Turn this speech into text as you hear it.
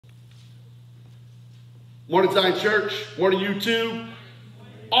Morning, Zion Church. Morning, YouTube.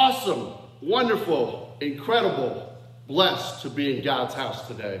 Awesome, wonderful, incredible, blessed to be in God's house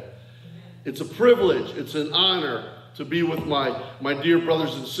today. It's a privilege, it's an honor to be with my dear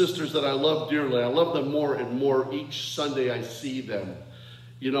brothers and sisters that I love dearly. I love them more and more each Sunday I see them.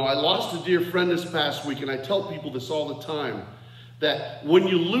 You know, I lost a dear friend this past week, and I tell people this all the time, that when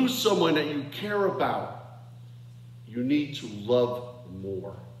you lose someone that you care about, you need to love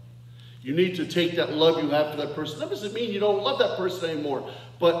more. You need to take that love you have for that person. That doesn't mean you don't love that person anymore,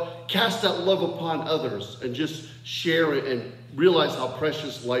 but cast that love upon others and just share it and realize how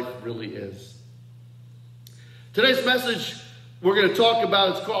precious life really is. Today's message we're going to talk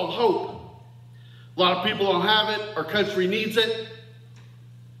about is called hope. A lot of people don't have it. Our country needs it.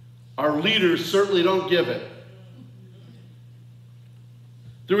 Our leaders certainly don't give it.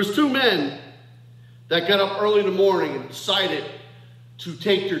 There was two men that got up early in the morning and decided to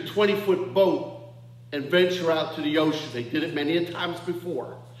take their 20-foot boat and venture out to the ocean. They did it many a times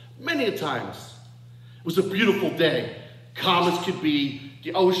before. Many a times. It was a beautiful day. Calm as could be.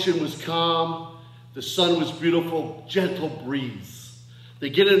 The ocean was calm. The sun was beautiful. Gentle breeze. They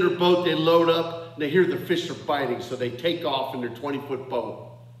get in their boat, they load up, and they hear the fish are biting, so they take off in their 20-foot boat.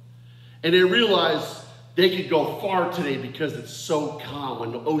 And they realize they could go far today because it's so calm.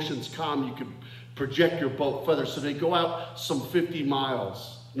 When the ocean's calm, you can project your boat further. So they go out some 50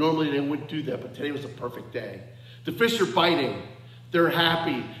 miles. Normally they wouldn't do that, but today was a perfect day. The fish are biting. They're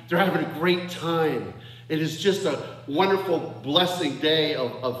happy. They're having a great time. It is just a wonderful, blessing day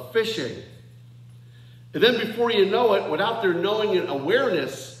of fishing. And then before you know it, without their knowing and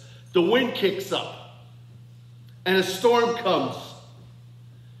awareness, the wind kicks up and a storm comes.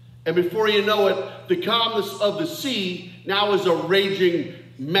 And before you know it, the calmness of the sea now is a raging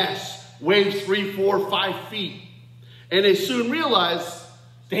mess. Waves 3, 4, 5 feet. And they soon realized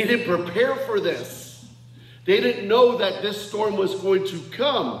they didn't prepare for this. They didn't know that this storm was going to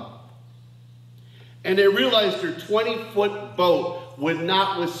come. And they realized their 20-foot boat would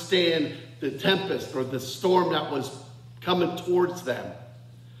not withstand the tempest or the storm that was coming towards them.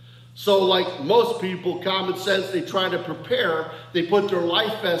 So like most people, common sense, they try to prepare. They put their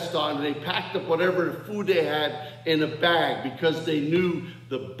life vest on and they packed up whatever food they had in a bag because they knew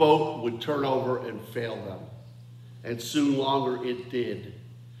the boat would turn over and fail them. And soon longer it did.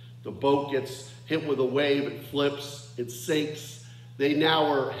 The boat gets hit with a wave, it flips, it sinks. They now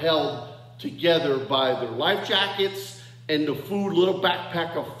are held together by their life jackets and the food, little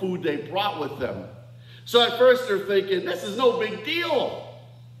backpack of food they brought with them. So at first they're thinking, this is no big deal.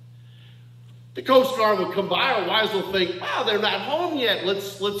 The Coast Guard will come by, or wives will think, wow, they're not home yet.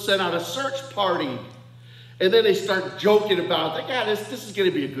 Let's send out a search party. And then they start joking about it. They got this is going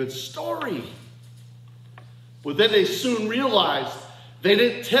to be a good story. But then they soon realized they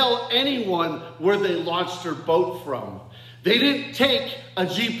didn't tell anyone where they launched their boat from. They didn't take a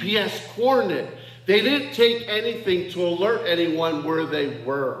GPS coordinate. They didn't take anything to alert anyone where they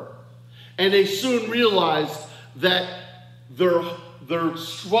were. And they soon realized that their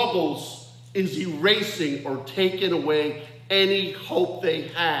struggles is erasing or taking away any hope they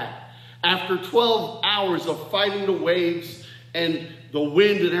had. After 12 hours of fighting the waves and the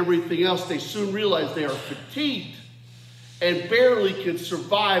wind and everything else, they soon realized they are fatigued and barely can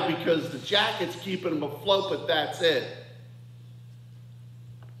survive because the jacket's keeping them afloat, but that's it.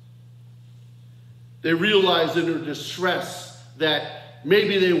 They realized in their distress that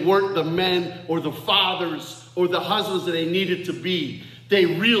maybe they weren't the men or the fathers or the husbands that they needed to be. They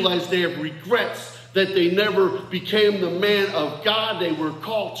realized they have regrets that they never became the man of God they were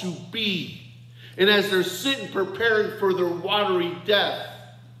called to be. And as they're sitting preparing for their watery death,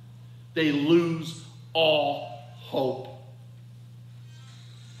 they lose all hope.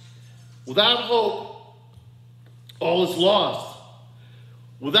 Without hope, all is lost.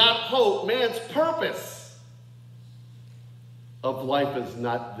 Without hope, man's purpose of life is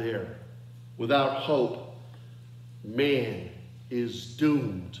not there. Without hope, man is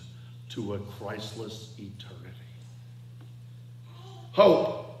doomed to a Christless eternity.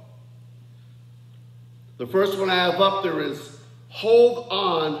 Hope. The first one I have up there is hold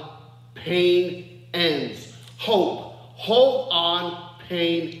on, pain ends. Hope. Hold on,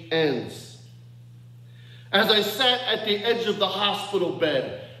 pain ends. As I sat at the edge of the hospital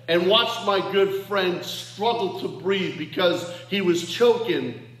bed and watched my good friend struggle to breathe because he was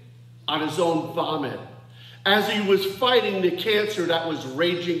choking on his own vomit, as he was fighting the cancer that was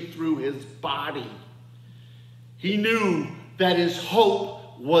raging through his body, he knew that his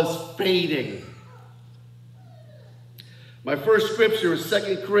hope was fading. My first scripture is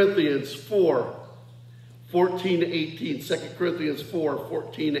 2 Corinthians 4, 14 to 18. 2 Corinthians 4,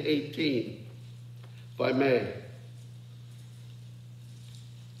 14 to 18. if I may.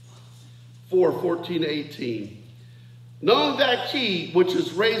 4:14-18. Knowing that he which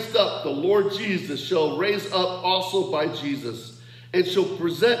is raised up, the Lord Jesus, shall raise up also by Jesus, and shall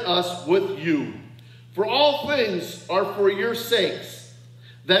present us with you. For all things are for your sakes,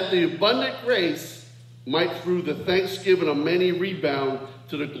 that the abundant grace might through the thanksgiving of many rebound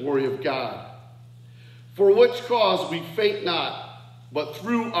to the glory of God. For which cause we faint not, but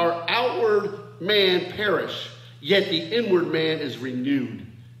through our outward man perish, yet the inward man is renewed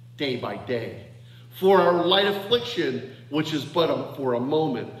day by day. For our light affliction, which is but for a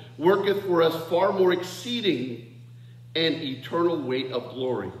moment, worketh for us far more exceeding and eternal weight of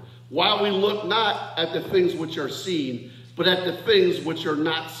glory. While we look not at the things which are seen, but at the things which are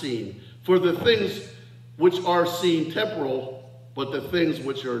not seen. For the things which are seen temporal, but the things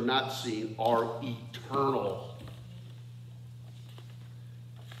which are not seen are eternal.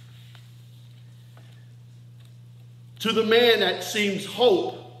 To the man that seems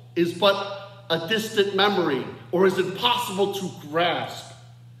hope is but a distant memory, or is impossible to grasp.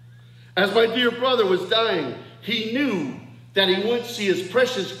 As my dear brother was dying, he knew that he wouldn't see his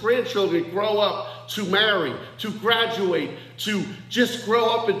precious grandchildren grow up to marry, to graduate, to just grow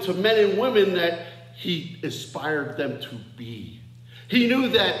up into men and women that he aspired them to be. He knew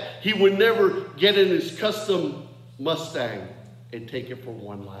that he would never get in his custom Mustang and take it for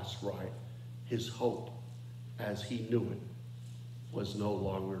one last ride. His hope, as he knew it, was no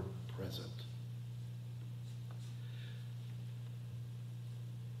longer present.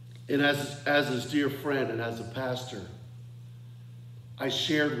 And as his dear friend and as a pastor, I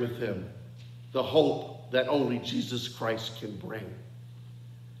shared with him the hope that only Jesus Christ can bring.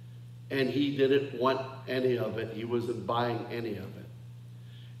 And he didn't want any of it. He wasn't buying any of it.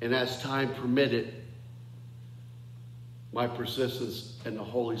 And as time permitted, my persistence and the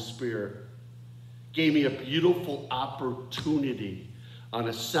Holy Spirit gave me a beautiful opportunity on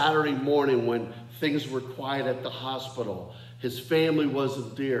a Saturday morning when things were quiet at the hospital. His family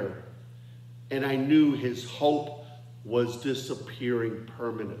wasn't there, and I knew his hope was disappearing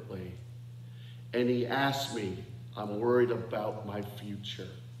permanently. And he asked me, I'm worried about my future,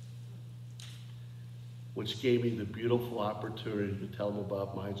 which gave me the beautiful opportunity to tell him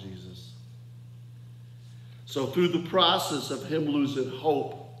about my Jesus. So through the process of him losing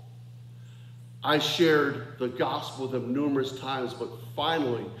hope, I shared the gospel with him numerous times, but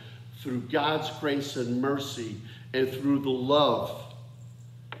finally, through God's grace and mercy and through the love,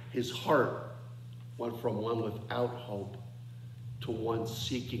 his heart went from one without hope to one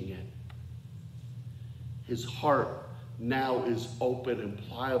seeking it. His heart now is open and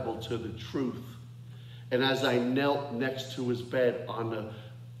pliable to the truth. And as I knelt next to his bed on the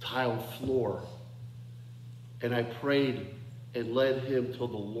tiled floor, and I prayed and led him to the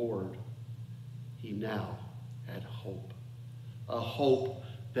Lord, he now had hope. A hope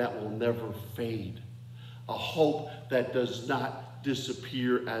that will never fade. A hope that does not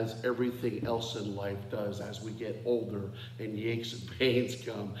disappear as everything else in life does as we get older and the aches and pains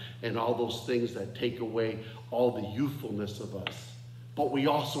come and all those things that take away all the youthfulness of us. But we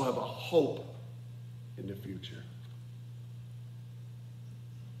also have a hope in the future.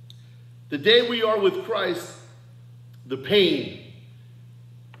 The day we are with Christ, the pain,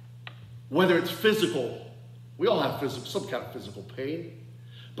 whether it's physical, we all have physical, some kind of physical pain,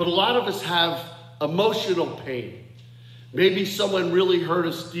 but a lot of us have emotional pain. Maybe someone really hurt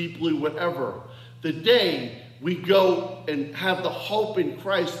us deeply, whatever. The day we go and have the hope in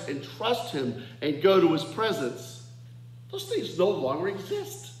Christ and trust him and go to his presence, those things no longer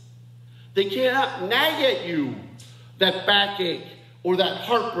exist. They cannot nag at you. That backache or that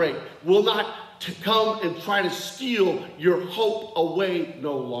heartbreak will not come and try to steal your hope away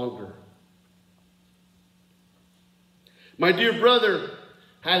no longer. My dear brother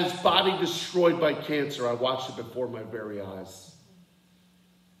had his body destroyed by cancer. I watched it before my very eyes.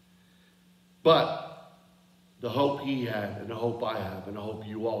 But the hope he had, and the hope I have, and the hope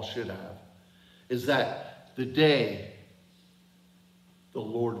you all should have, is that the day the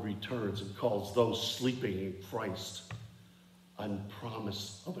Lord returns and calls those sleeping in Christ on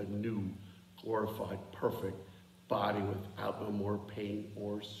promise of a new, glorified, perfect body without no more pain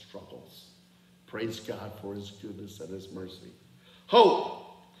or struggles. Praise God for his goodness and his mercy. Hope.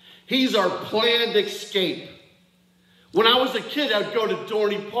 He's our planned escape. When I was a kid, I'd go to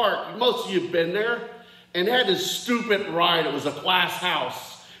Dorney Park. Most of you have been there. And had this stupid ride. It was a glass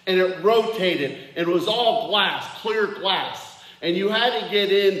house. And it rotated. And it was all glass, clear glass. And you had to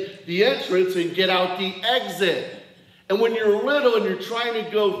get in the entrance and get out the exit. And when you're little and you're trying to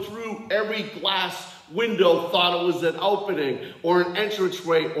go through every glass window thought it was an opening or an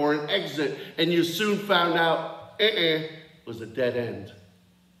entranceway or an exit, and you soon found out it was a dead end.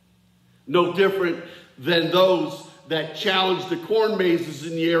 No different than those that challenge the corn mazes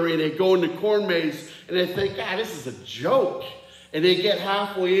in the area, and they go in the corn maze and they think, this is a joke. And they get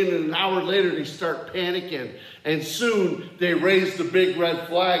halfway in, and an hour later they start panicking. And soon they raise the big red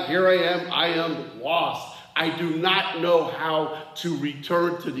flag. Here I am lost. I do not know how to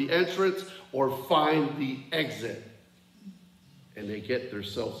return to the entrance or find the exit. And they get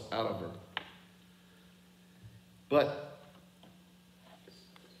themselves out of her. But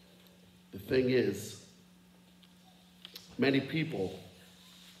the thing is, many people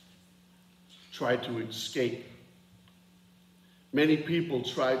try to escape. Many people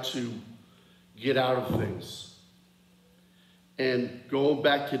try to get out of things. And going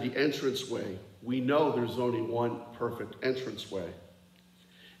back to the entranceway, we know there's only one perfect entranceway,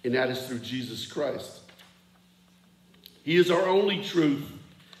 and that is through Jesus Christ. He is our only truth,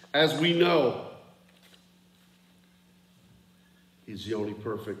 as we know. He's the only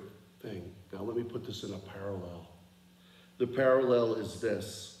perfect thing. Now let me put this in a parallel. The parallel is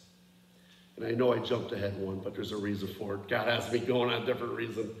this. And I know I jumped ahead one, but there's a reason for it. God has me going on a different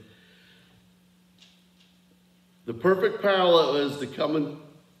reason. The perfect parallel is the coming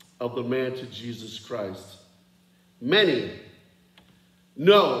of the man to Jesus Christ. Many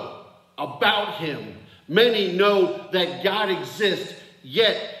know about him. Many know that God exists,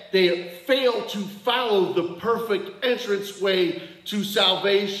 yet they fail to follow the perfect entranceway to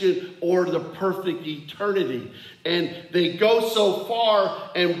salvation or the perfect eternity. And they go so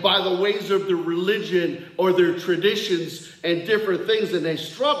far and by the ways of their religion or their traditions and different things, and they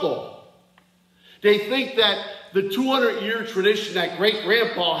struggle. They think that the 200-year tradition that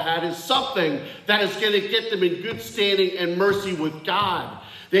great-grandpa had is something that is going to get them in good standing and mercy with God.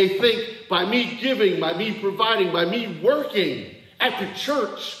 They think by me giving, by me providing, by me working at the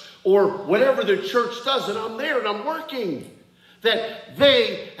church or whatever the church does, and I'm there and I'm working, that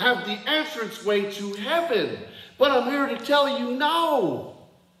they have the entranceway to heaven. But I'm here to tell you, no.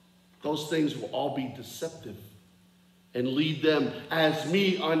 Those things will all be deceptive and lead them, as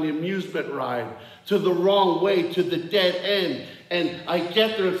me on the amusement ride, to the wrong way, to the dead end. And I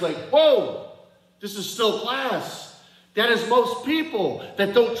get there, it's like, whoa, this is still glass. That is most people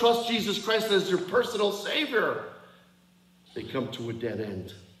that don't trust Jesus Christ as their personal Savior. They come to a dead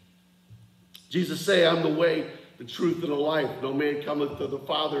end. Jesus say, I'm the way, the truth, and the life. No man cometh to the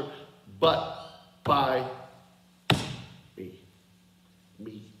Father but by me.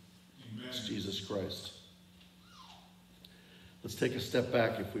 Me. Amen. It's Jesus Christ. Let's take a step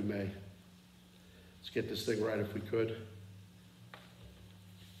back, if we may. Let's get this thing right, if we could.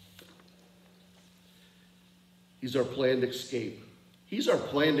 He's our planned escape. He's our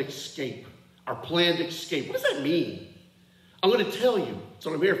planned escape. Our planned escape. What does that mean? I'm going to tell you. That's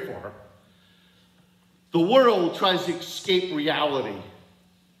what I'm here for. The world tries to escape reality.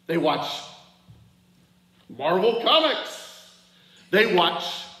 They watch Marvel comics. They watch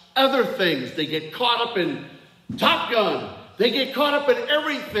other things. They get caught up in Top Gun. They get caught up in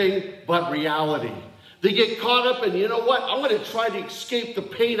everything but reality. They get caught up in, you know what? I'm going to try to escape the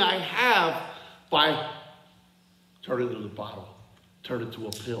pain I have by turning it into the bottle, turn it to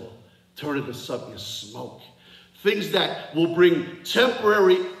a pill, turn it to something you smoke. Things that will bring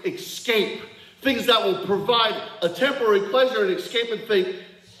temporary escape. Things that will provide a temporary pleasure and escape, and think,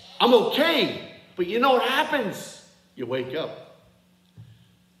 I'm okay. But you know what happens? You wake up.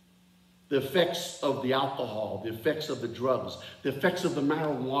 The effects of the alcohol, the effects of the drugs, the effects of the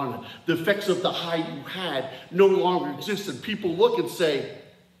marijuana, the effects of the high you had no longer exist. And people look and say,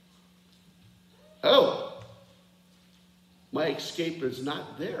 oh, my escape is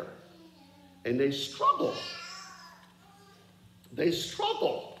not there. And they struggle. They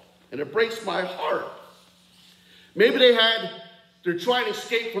struggle. And it breaks my heart. Maybe they're trying to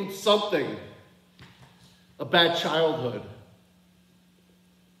escape from something. A bad childhood.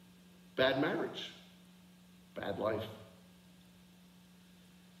 Bad marriage. Bad life.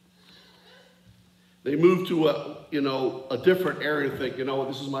 They move to a different area and think,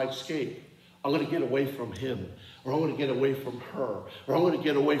 this is my escape. I'm going to get away from him. Or I'm going to get away from her. Or I'm going to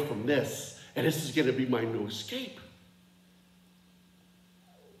get away from this. And this is going to be my new escape.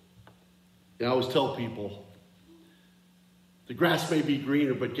 And I always tell people, the grass may be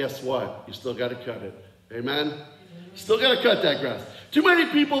greener, but guess what? You still got to cut it. Amen? Still got to cut that grass. Too many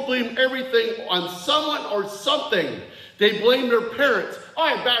people blame everything on someone or something. They blame their parents. Oh,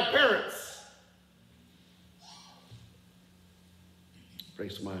 I had bad parents.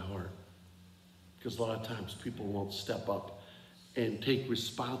 Breaks my heart. Because a lot of times people won't step up and take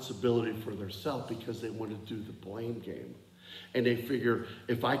responsibility for themselves because they want to do the blame game. And they figure,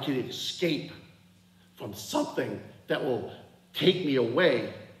 if I can escape from something that will take me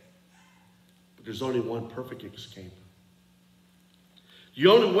away, but there's only one perfect escape. The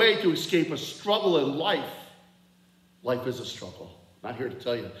only way to escape a struggle in life is a struggle. I'm not here to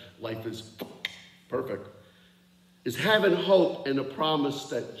tell you life is perfect, is having hope and the promise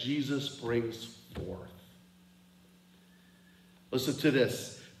that Jesus brings forth. Listen to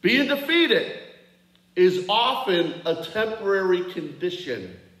this. Being defeated is often a temporary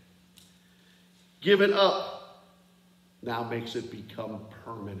condition. Giving up now makes it become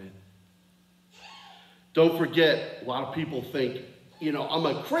permanent. Don't forget, a lot of people think, I'm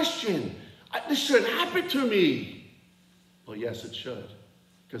a Christian. This shouldn't happen to me. Well, yes, it should.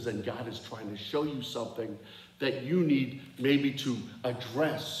 Because then God is trying to show you something that you need maybe to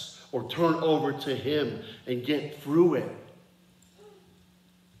address or turn over to him and get through it.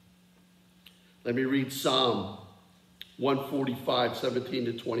 Let me read Psalm 145, 17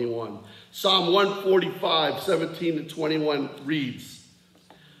 to 21. Psalm 145, 17 to 21 reads,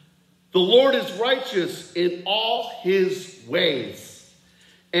 "The Lord is righteous in all his ways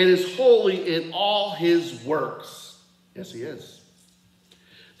and is holy in all his works." Yes, he is.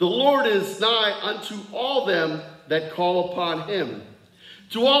 "The Lord is nigh unto all them that call upon him.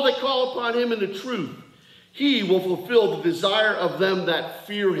 To all that call upon him in the truth, he will fulfill the desire of them that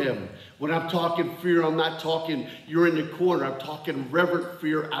fear him." When I'm talking fear, I'm not talking you're in the corner. I'm talking reverent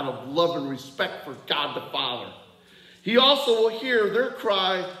fear out of love and respect for God the Father. "He also will hear their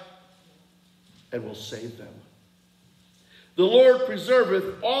cry and will save them. The Lord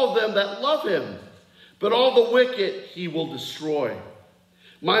preserveth all them that love him, but all the wicked he will destroy.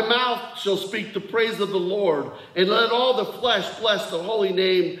 My mouth shall speak the praise of the Lord, and let all the flesh bless the holy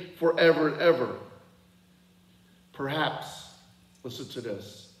name forever and ever." Perhaps, listen to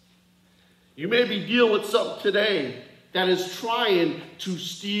this, you may be dealing with something today that is trying to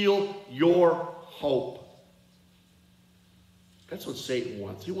steal your hope. That's what Satan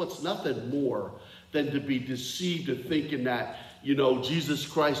wants. He wants nothing more than to be deceived into thinking that, Jesus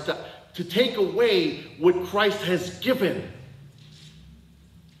Christ, to take away what Christ has given.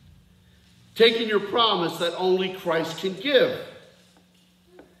 Taking your promise that only Christ can give.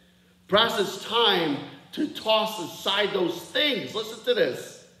 Perhaps it's time to toss aside those things. Listen to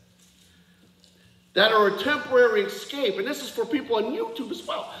this. That are a temporary escape. And this is for people on YouTube as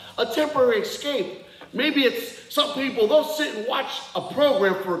well. A temporary escape. Maybe it's some people, they'll sit and watch a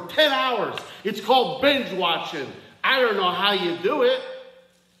program for 10 hours. It's called binge watching. I don't know how you do it,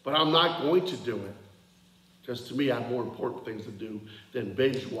 but I'm not going to do it. Because to me, I have more important things to do than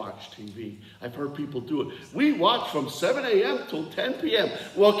binge watch TV. I've heard people do it. We watch from 7 a.m. till 10 p.m.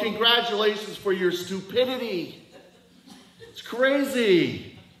 Well, congratulations for your stupidity. It's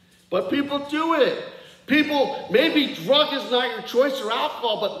crazy. But people do it. People, maybe drug is not your choice or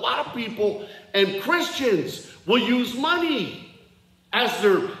alcohol, but a lot of people and Christians will use money as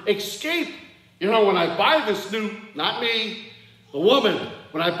their escape. When I buy this new, not me, the woman,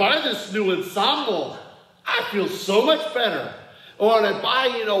 when I buy this new ensemble, I feel so much better. Or when I buy,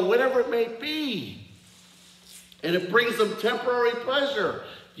 whatever it may be. And it brings them temporary pleasure.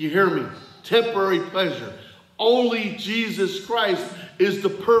 You hear me? Temporary pleasure. Only Jesus Christ is the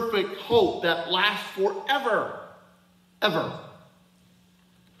perfect hope that lasts forever. Ever.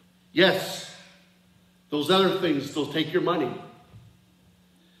 Yes, those other things, they'll take your money.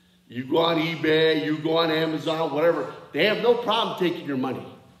 You go on eBay, you go on Amazon, whatever. They have no problem taking your money.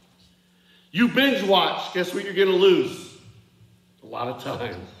 You binge watch, guess what you're going to lose? A lot of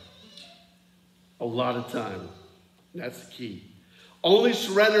time. A lot of time. That's the key. Only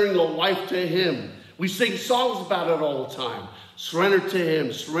surrendering the life to him. We sing songs about it all the time. Surrender to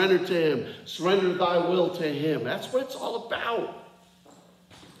him, surrender to him, surrender thy will to him. That's what it's all about.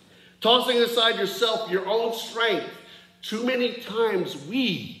 Tossing aside yourself, your own strength. Too many times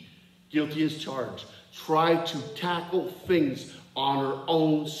we, guilty as charged, try to tackle things on our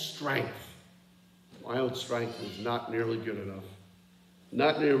own strength. My own strength is not nearly good enough.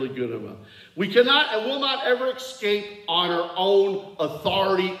 Not nearly good enough. We cannot and will not ever escape on our own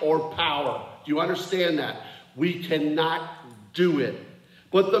authority or power. Do you understand that? We cannot do it.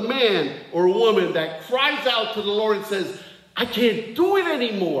 But the man or woman that cries out to the Lord and says, I can't do it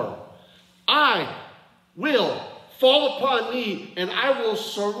anymore. I will fall upon me and I will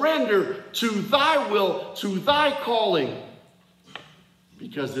surrender to thy will, to thy calling.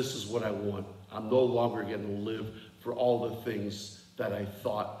 Because this is what I want. I'm no longer going to live for all the things that I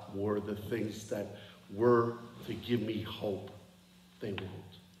thought were the things that were to give me hope. They won't.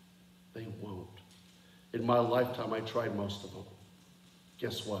 They won't. In my lifetime, I tried most of them.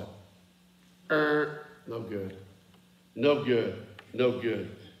 guess what? No good. No good. No good.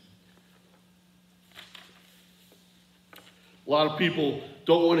 A lot of people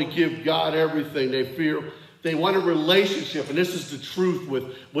don't want to give God everything. They want a relationship, and this is the truth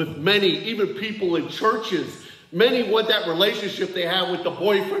with many, even people in churches. Many want that relationship they have with the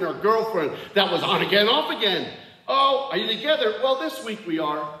boyfriend or girlfriend that was on again, off again. Oh, are you together? Well, this week we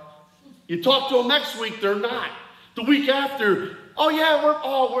are. You talk to them next week, they're not. The week after, oh yeah,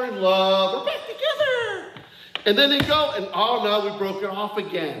 we're in love. We're back together. And then they go and, oh no, we broke it off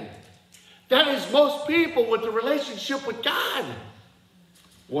again. That is most people with the relationship with God.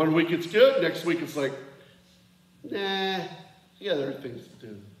 One week it's good, next week it's like, nah, yeah, there are things to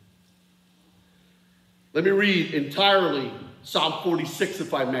do. Let me read entirely Psalm 46,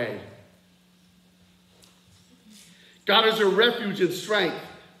 if I may. God is a refuge and strength,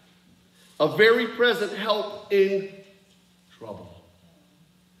 a very present help in trouble.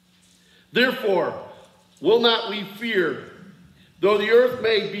 Therefore, will not we fear, though the earth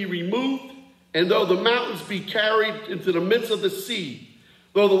may be removed, and though the mountains be carried into the midst of the sea,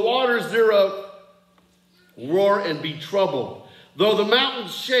 though the waters thereof roar and be troubled, though the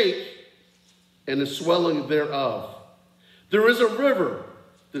mountains shake and the swelling thereof. There is a river,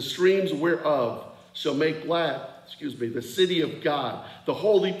 the streams whereof shall make glad, the city of God, the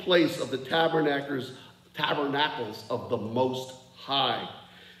holy place of the tabernacles of the Most High.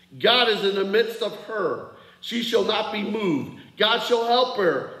 God is in the midst of her. She shall not be moved. God shall help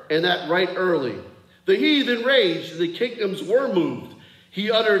her, and that right early. The heathen raged, and the kingdoms were moved. He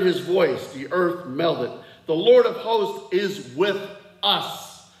uttered his voice, the earth melted. The Lord of hosts is with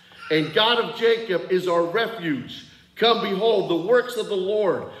us, and God of Jacob is our refuge. Come, behold the works of the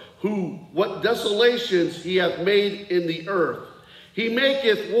Lord, what desolations he hath made in the earth. He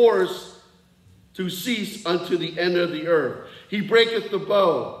maketh wars to cease unto the end of the earth. He breaketh the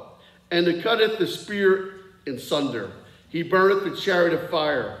bow, and cutteth the spear in sunder. He burneth the chariot of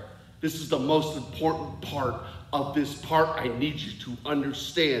fire. This is the most important part of this part I need you to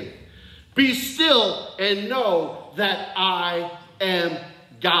understand. Be still and know that I am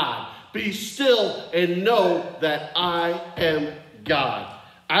God. Be still and know that I am God.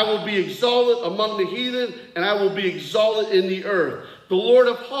 I will be exalted among the heathen, and I will be exalted in the earth. The Lord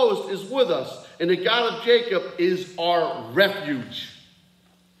of hosts is with us, and the God of Jacob is our refuge.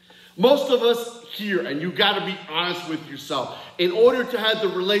 Most of us here, and you got to be honest with yourself, in order to have the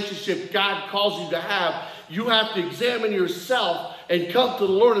relationship God calls you to have to examine yourself and come to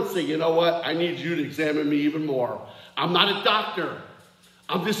the Lord and say, you know what? I need you to examine me even more. I'm not a doctor.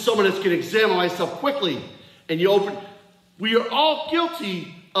 I'm just someone that's going to examine myself quickly. And we are all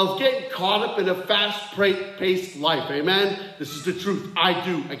guilty of getting caught up in a fast-paced life. Amen? This is the truth. I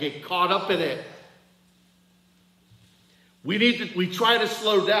do. I get caught up in it. We try to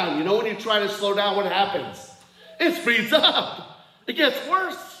slow down. You know when you try to slow down, what happens? It speeds up. It gets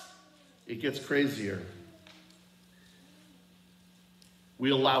worse. It gets crazier. We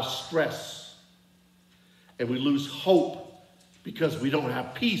allow stress, and we lose hope because we don't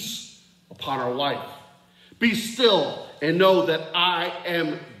have peace upon our life. Be still and know that I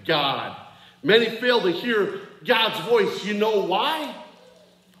am God. Many fail to hear God's voice. You know why?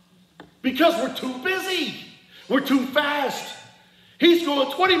 Because we're too busy. We're too fast. He's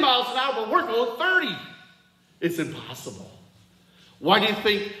going 20 miles an hour, but we're going 30. It's impossible. Why do you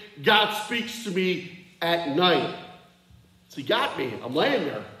think God speaks to me at night? So he got me. I'm laying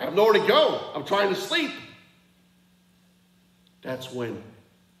there. I have nowhere to go. I'm trying to sleep. That's when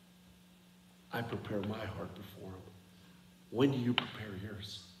I prepare my heart before him. When do you prepare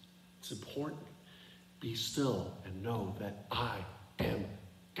yours? It's important. Be still and know that I am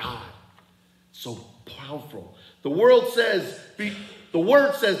God. So powerful. The word says, be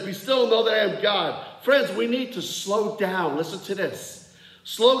still and know that I am God. Friends, we need to slow down. Listen to this.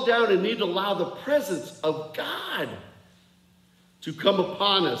 Slow down and need to allow the presence of God to come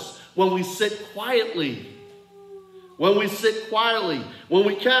upon us when we sit quietly. When we sit quietly. When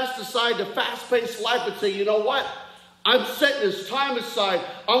we cast aside the fast-paced life and say, you know what? I'm setting this time aside.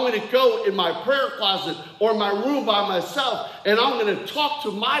 I'm going to go in my prayer closet or my room by myself, and I'm going to talk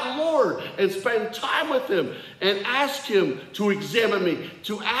to my Lord and spend time with him and ask him to examine me,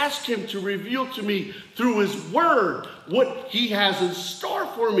 to ask him to reveal to me through his word what he has in store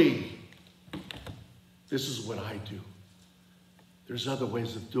for me. This is what I do. There's other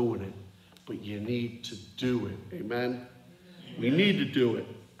ways of doing it, but you need to do it. Amen? We need to do it.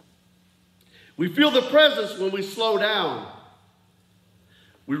 We feel the presence when we slow down.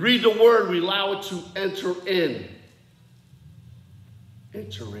 We read the word, we allow it to enter in.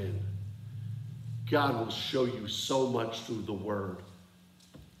 Enter in. God will show you so much through the word.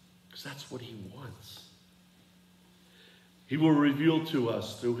 Because that's what he wants. He will reveal to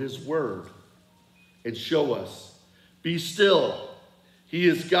us through his word and show us. Be still. He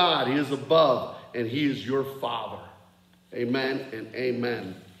is God. He is above. And he is your Father. Amen and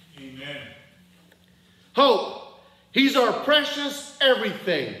amen. Amen. Hope. He's our precious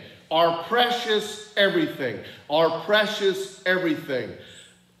everything. Our precious everything. Our precious everything.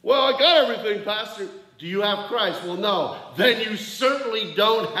 Well, I got everything, Pastor. Do you have Christ? Well, no. Then you certainly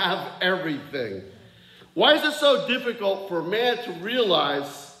don't have everything. Why is it so difficult for man to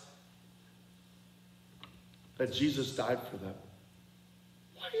realize that Jesus died for them?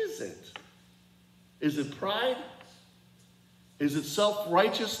 Why is it? Is it pride? Is it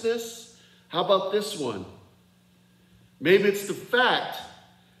self-righteousness? How about this one? Maybe it's the fact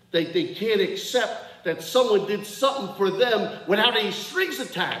that they can't accept that someone did something for them without any strings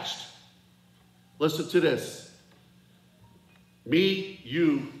attached. Listen to this. Me,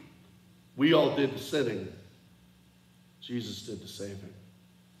 you, we all did the sinning. Jesus did the saving.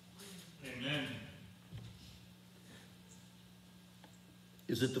 Amen.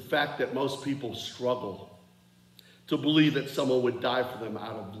 Is it the fact that most people struggle to believe that someone would die for them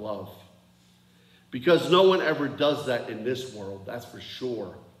out of love? Because no one ever does that in this world, that's for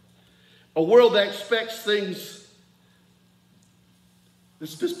sure. A world that expects things,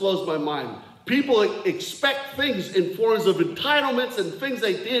 this blows my mind. People expect things in forms of entitlements and things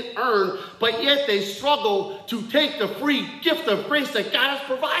they didn't earn, but yet they struggle to take the free gift of grace that God has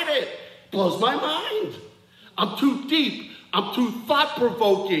provided. Blows my mind. I'm too deep. I'm too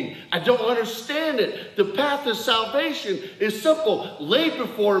thought-provoking. I don't understand it. The path to salvation is simple. Laid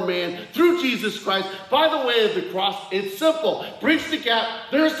before man through Jesus Christ by the way of the cross. It's simple. Bridge the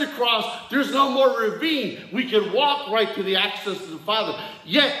gap. There's the cross. There's no more ravine. We can walk right to the access to the Father.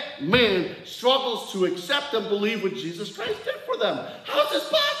 Yet man struggles to accept and believe what Jesus Christ did for them. How is this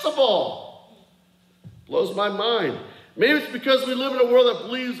possible? Blows my mind. Maybe it's because we live in a world that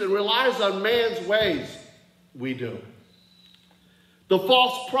believes and relies on man's ways. We do. The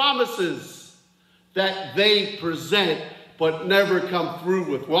false promises that they present but never come through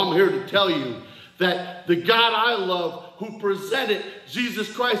with. Well, I'm here to tell you that the God I love who presented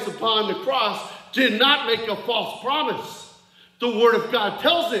Jesus Christ upon the cross did not make a false promise. The Word of God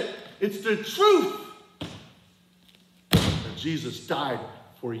tells it. It's the truth. That Jesus died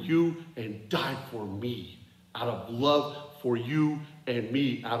for you and died for me out of love for you and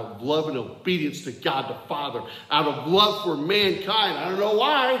me, out of love and obedience to God the Father, out of love for mankind. I don't know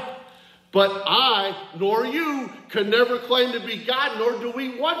why, but I nor you can never claim to be God, nor do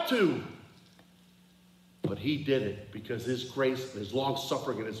we want to. But he did it because his grace and his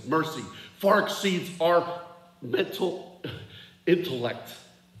long-suffering and his mercy far exceeds our mental intellect.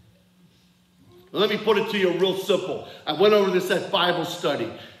 Let me put it to you real simple. I went over this at Bible study.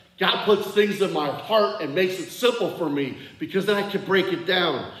 God puts things in my heart and makes it simple for me because then I can break it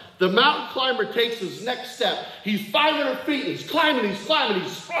down. The mountain climber takes his next step. He's 500 feet. He's climbing. He's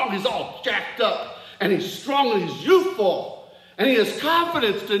strong. He's all jacked up. And he's strong and he's youthful. And he has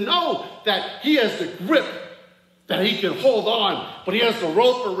confidence to know that he has the grip that he can hold on. But he has the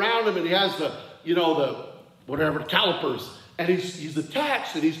rope around him and he has the calipers. And he's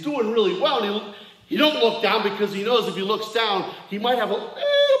attached and he's doing really well. And he don't look down because he knows if he looks down, he might have a little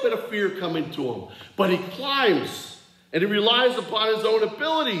bit of fear come into him. But he climbs and he relies upon his own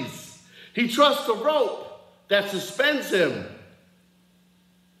abilities. He trusts the rope that suspends him.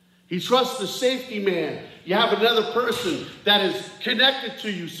 He trusts the safety man. You have another person that is connected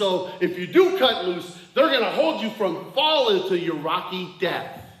to you. So if you do cut loose, they're going to hold you from falling to your rocky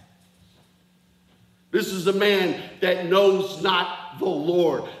death. This is a man that knows not the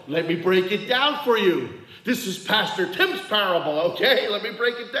Lord. Let me break it down for you. This is Pastor Tim's parable, okay? Let me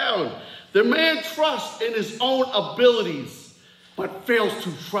break it down. The man trusts in his own abilities, but fails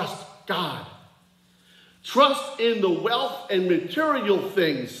to trust God. Trust in the wealth and material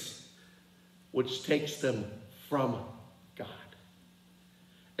things, which takes them from God.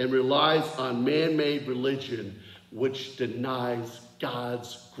 And relies on man-made religion, which denies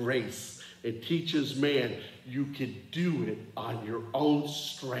God's grace. It teaches man you can do it on your own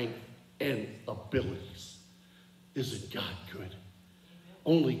strength and abilities. Isn't God good?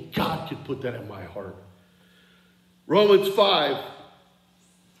 Only God can put that in my heart. Romans 5,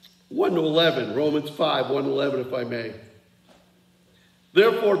 1-11. Romans 5, 1-11, if I may.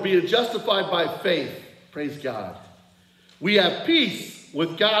 Therefore, being justified by faith, praise God, we have peace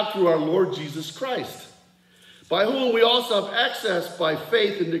with God through our Lord Jesus Christ, by whom we also have access by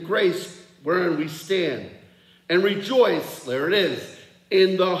faith into grace wherein we stand, and rejoice, there it is,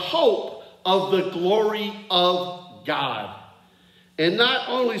 in the hope of the glory of God. And not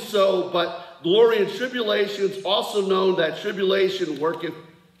only so, but glory in tribulations, also known that tribulation worketh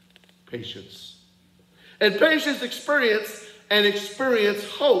patience. And patience experience, and experience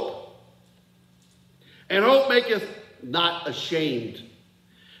hope. And hope maketh not ashamed,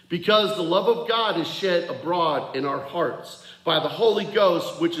 because the love of God is shed abroad in our hearts by the Holy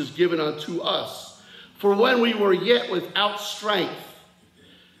Ghost, which is given unto us. For when we were yet without strength,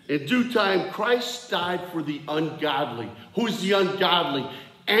 in due time Christ died for the ungodly. Who's the ungodly?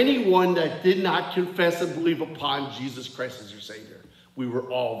 Anyone that did not confess and believe upon Jesus Christ as your Savior. We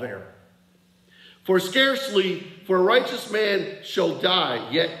were all there. For scarcely for a righteous man shall die,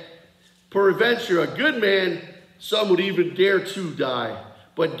 yet peradventure a good man, some would even dare to die.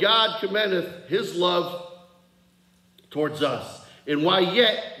 But God commendeth his love towards us. And why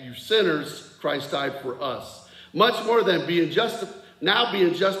yet, you sinners, Christ died for us. Much more than now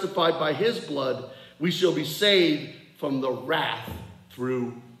being justified by his blood, we shall be saved from the wrath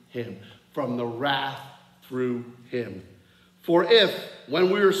through him. From the wrath through him. For if,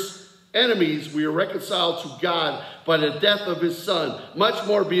 when we were enemies, we are reconciled to God by the death of his Son, much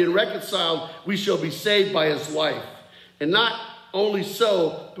more being reconciled, we shall be saved by his life. And not only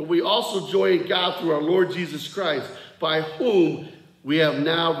so, but we also joy in God through our Lord Jesus Christ, by whom we have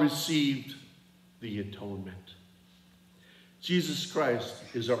now received the atonement. Jesus Christ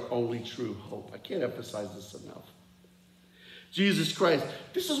is our only true hope. I can't emphasize this enough. Jesus Christ.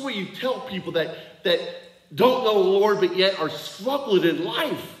 This is what you tell people that don't know the Lord but yet are struggling in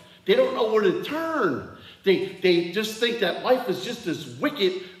life. They don't know where to turn. They just think that life is just this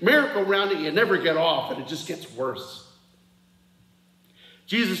wicked merry-go-round that you never get off, and it just gets worse.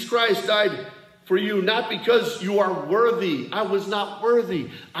 Jesus Christ died for you, not because you are worthy. I was not worthy.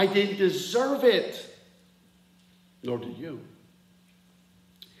 I didn't deserve it. Nor did you.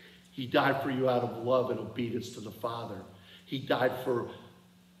 He died for you out of love and obedience to the Father. He died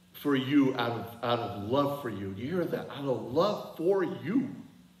for you out of love for you. You hear that? Out of love for you.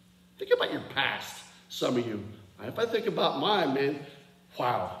 Think about your past, some of you. If I think about mine, man,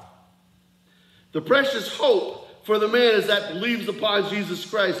 wow. The precious hope for the man is that believes upon Jesus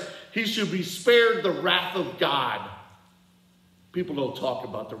Christ, he should be spared the wrath of God. People don't talk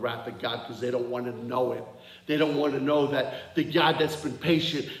about the wrath of God because they don't want to know it. They don't want to know that the God that's been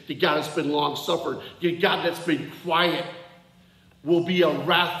patient, the God that's been long-suffering, the God that's been quiet will be a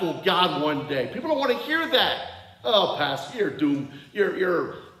wrathful God one day. People don't want to hear that. Oh, Pastor, you're doomed.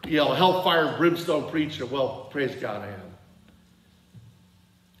 You're hellfire and brimstone preacher. Well, praise God, I am.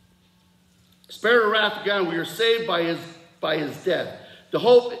 Spare the wrath of God. We are saved by his death. The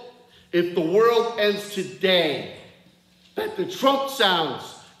hope, if the world ends today, that the trump sounds,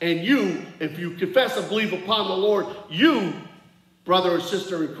 and you, if you confess and believe upon the Lord, you, brother or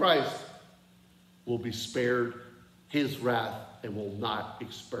sister in Christ, will be spared his wrath and will not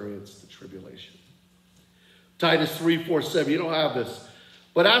experience the tribulation. Titus 3:4-7. You don't have this.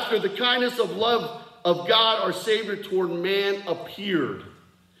 But after the kindness of love of God, our Savior toward man appeared,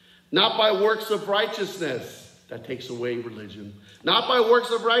 not by works of righteousness, that takes away religion, not by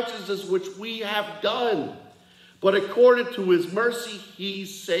works of righteousness which we have done, but according to his mercy he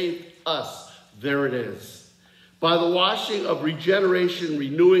saved us. There it is. By the washing of regeneration,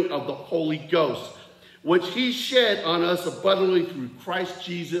 renewing of the Holy Ghost, which he shed on us abundantly through Christ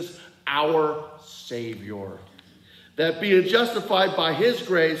Jesus our Savior. That being justified by his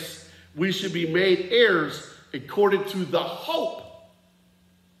grace, we should be made heirs according to the hope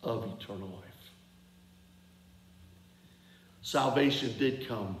of eternal life. Salvation did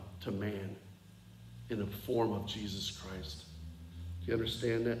come to man in the form of Jesus Christ. Do you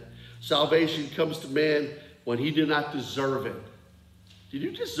understand that? Salvation comes to man when he did not deserve it. Did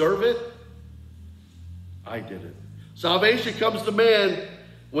you deserve it? I didn't. Salvation comes to man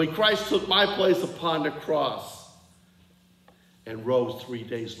when Christ took my place upon the cross and rose 3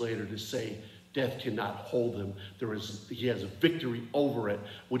 days later to say, death cannot hold him. He has a victory over it,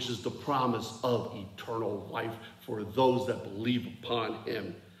 which is the promise of eternal life for those that believe upon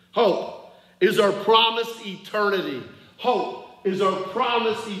him. Hope is our promised eternity. Hope is our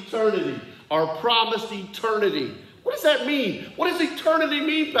promised eternity. Our promised eternity. What does that mean? What does eternity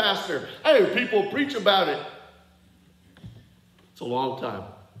mean, Pastor? I hear people preach about it. It's a long time.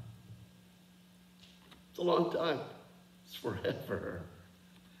 It's a long time. It's forever.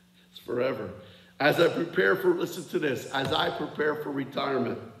 It's forever. As I prepare for, listen to this, as I prepare for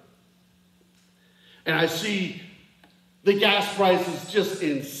retirement, and I see the gas prices just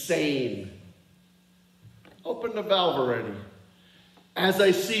insane. Open the valve already. As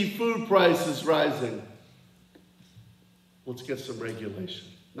I see food prices rising, let's get some regulation.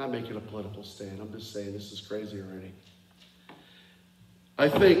 I'm not making a political stand. I'm just saying this is crazy already. I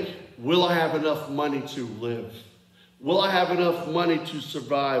think, will I have enough money to live? Will I have enough money to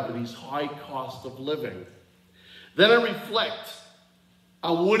survive with these high costs of living? Then I reflect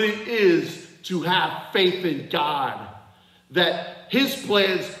on what it is to have faith in God, that his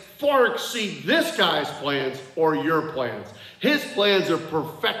plans far exceed this guy's plans or your plans. His plans are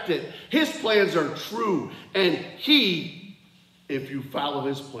perfected. His plans are true. And he, if you follow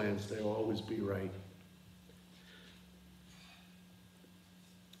his plans, they will always be right.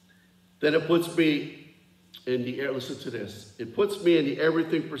 Then it puts me in the air. Listen to this. It puts me in the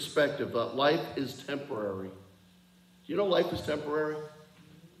everything perspective that life is temporary. You know life is temporary?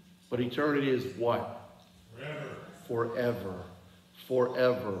 But eternity is what? Forever. Forever.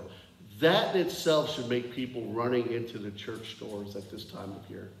 Forever. That in itself should make people running into the church doors at this time of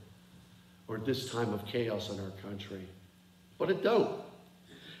year, or this time of chaos in our country. But it don't.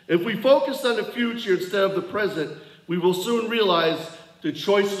 If we focus on the future instead of the present, we will soon realize the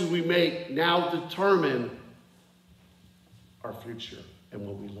choices we make now determine our future and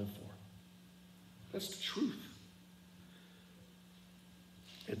what we live for. That's the truth.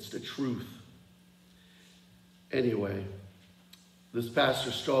 It's the truth. Anyway, this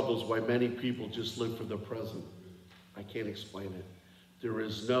pastor struggles why many people just live for the present. I can't explain it. There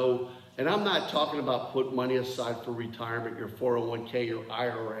is no, and I'm not talking about putting money aside for retirement, your 401k, your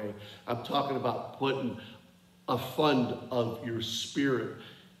IRA. I'm talking about putting a fund of your spirit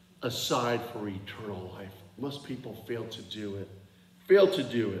aside for eternal life. Most people fail to do it. Fail to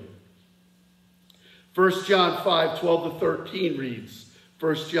do it. 1 John 5, 12 to 13 reads.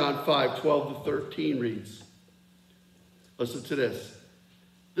 1 John 5, 12 to 13 reads. Listen to this.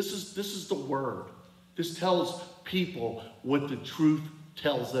 This is the word. This tells people what the truth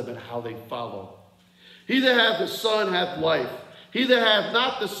tells them and how they follow. He that hath the Son hath life. He that hath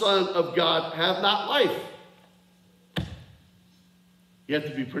not the Son of God hath not life. You have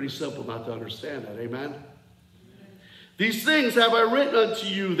to be pretty simple not to understand that. Amen? These things have I written unto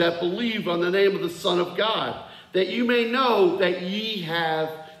you that believe on the name of the Son of God, that you may know that ye have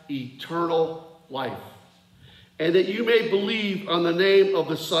eternal life, and that you may believe on the name of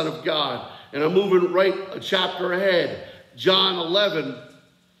the Son of God. And I'm moving right a chapter ahead. John 11,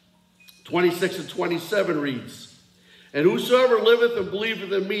 26 and 27 reads, and whosoever liveth and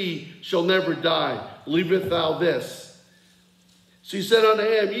believeth in me shall never die. Believeth thou this? So he said unto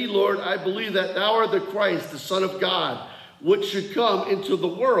him, Yea, Lord, I believe that thou art the Christ, the Son of God, which should come into the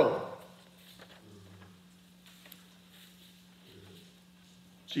world.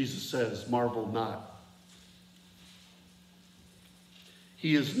 Jesus says, marvel not.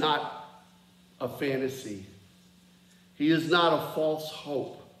 He is not a fantasy. He is not a false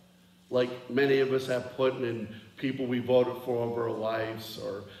hope like many of us have put in people we voted for over our lives,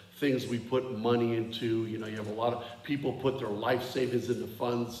 or things we put money into. You know, you have a lot of people put their life savings into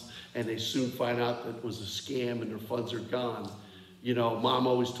funds, and they soon find out that it was a scam and their funds are gone. You know, Mom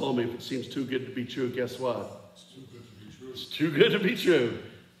always told me, if it seems too good to be true, guess what? It's too good to be true. It's too good to be true.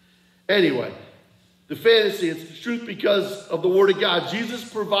 Anyway, the fantasy, it's the truth because of the Word of God. Jesus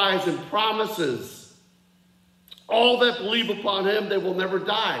provides and promises all that believe upon him, they will never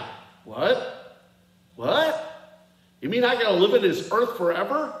die. What? What? You mean I gotta live in this earth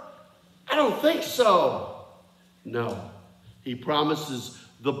forever? I don't think so. No. He promises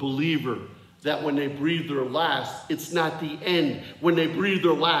the believer that when they breathe their last, it's not the end. When they breathe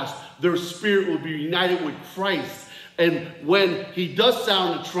their last, their spirit will be united with Christ. And when he does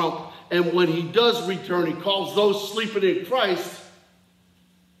sound the trump, and when he does return, he calls those sleeping in Christ,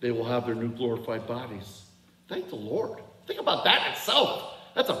 they will have their new glorified bodies. Thank the Lord. Think about that itself.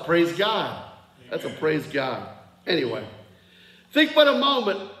 That's a praise God. That's a praise God. Anyway, think but a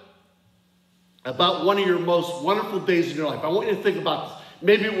moment about one of your most wonderful days in your life. I want you to think about this.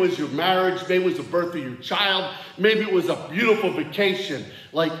 Maybe it was your marriage. Maybe it was the birth of your child. Maybe it was a beautiful vacation.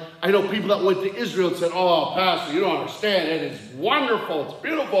 Like, I know people that went to Israel and said, oh, Pastor, you don't understand. It is wonderful. It's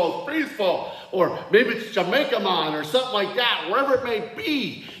beautiful. It's peaceful. Or maybe it's Jamaica Man or something like that. Wherever it may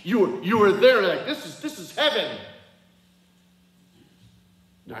be, you were there like, this is heaven.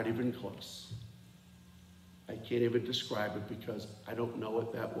 Not even close. I can't even describe it because I don't know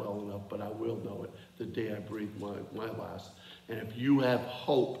it that well enough, but I will know it the day I breathe my last. And if you have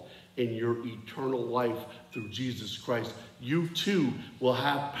hope in your eternal life through Jesus Christ, you too will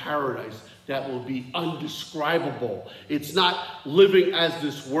have paradise that will be undescribable. It's not living as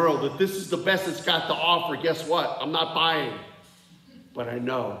this world, that this is the best it's got to offer. Guess what? I'm not buying. But I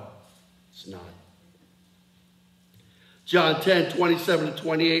know it's not. John 10, 27 to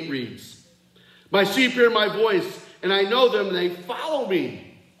 28 reads, my sheep hear my voice, and I know them, and they follow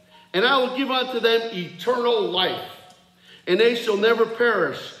me. And I will give unto them eternal life, and they shall never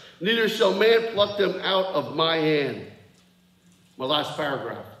perish, neither shall man pluck them out of my hand. My last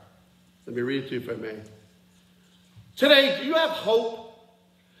paragraph. Let me read it to you if I may. Today, do you have hope?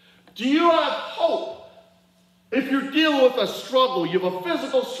 Do you have hope? If you're dealing with a struggle, you have a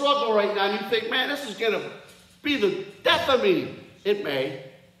physical struggle right now, and you think, man, this is going to be the death of me. It may.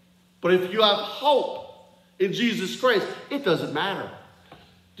 But if you have hope in Jesus Christ, it doesn't matter.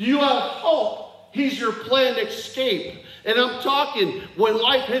 Do you have hope? He's your planned escape. And I'm talking when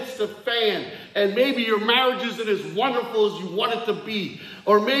life hits the fan, and maybe your marriage isn't as wonderful as you want it to be,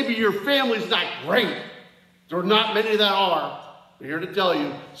 or maybe your family's not great. There are not many that are. I'm here to tell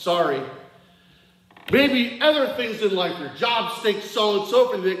you, sorry. Maybe other things in life, your job stinks, so on and so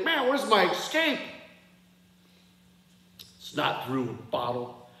forth. You think, man, where's my escape? It's not through a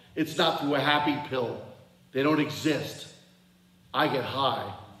bottle. It's not through a happy pill. They don't exist. I get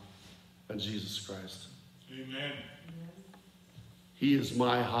high on Jesus Christ. Amen. He is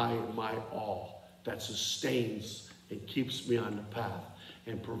my high and my all that sustains and keeps me on the path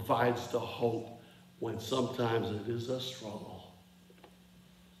and provides the hope when sometimes it is a struggle.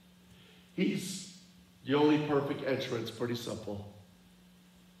 He's the only perfect entrance. Pretty simple.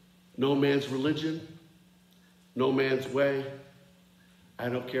 No man's religion, no man's way. I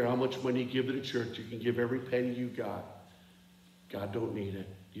don't care how much money you give to the church. You can give every penny you got. God don't need it.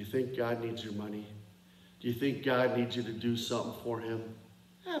 Do you think God needs your money? Do you think God needs you to do something for him?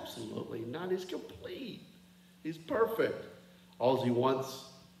 Absolutely not. He's complete. He's perfect. All he wants,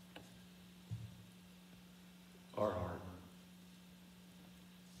 our heart.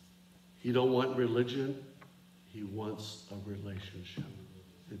 He don't want religion. He wants a relationship.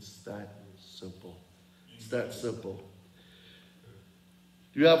 It's that simple. It's that simple.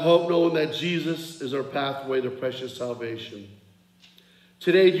 Do you have hope knowing that Jesus is our pathway to precious salvation?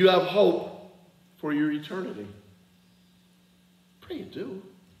 Today, do you have hope for your eternity? Pray you do.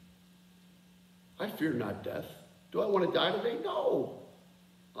 I fear not death. Do I want to die today? No.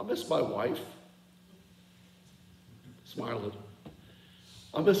 I'll miss my wife. Smiling.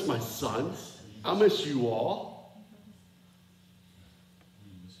 I'll miss my sons. I'll miss you all.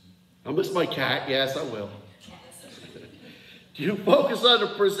 I'll miss my cat. Yes, I will. Do you focus on the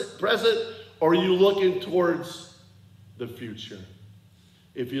present, or are you looking towards the future?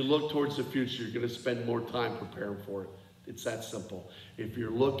 If you look towards the future, you're going to spend more time preparing for it. It's that simple. If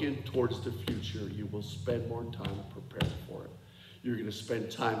you're looking towards the future, you will spend more time preparing for it. You're going to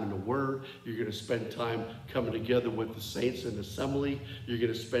spend time in the Word. You're going to spend time coming together with the saints in assembly. You're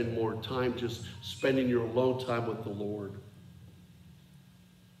going to spend more time just spending your alone time with the Lord.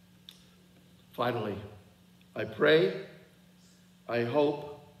 Finally, I pray, I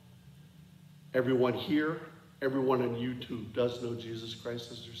hope everyone here, everyone on YouTube does know Jesus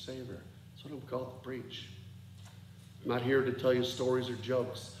Christ as their Savior. That's what I'm called to preach. I'm not here to tell you stories or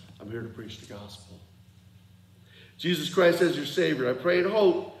jokes. I'm here to preach the gospel. Jesus Christ as your Savior. I pray and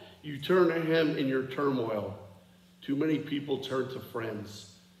hope you turn to him in your turmoil. Too many people turn to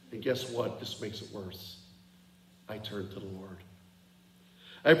friends. And guess what? This makes it worse. I turn to the Lord.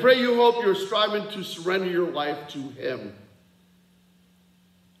 I pray you hope you're striving to surrender your life to him.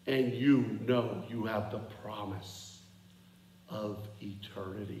 And you know you have the promise of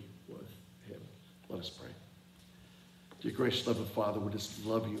eternity with him. Let us pray. Dear gracious, loving Father, we just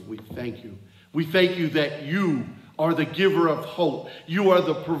love you. We thank you. We thank you that you are the giver of hope. You are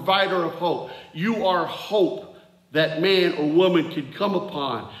the provider of hope. You are hope that man or woman can come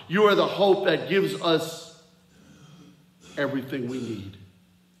upon. You are the hope that gives us everything we need.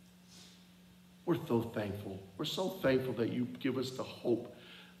 We're so thankful. We're so thankful that you give us the hope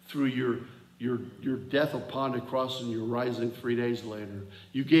through your death upon the cross and your rising 3 days later.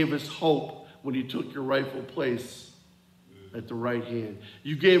 You gave us hope when you took your rightful place at the right hand.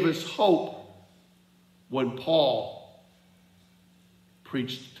 You gave us hope when Paul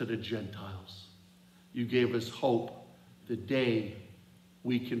preached to the Gentiles. You gave us hope the day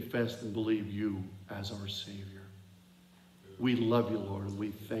we confessed and believed you as our Savior. We love you, Lord, and we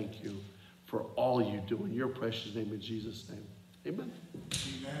thank you for all you do. In your precious name, in Jesus' name. Amen.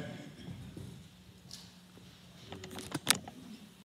 Amen.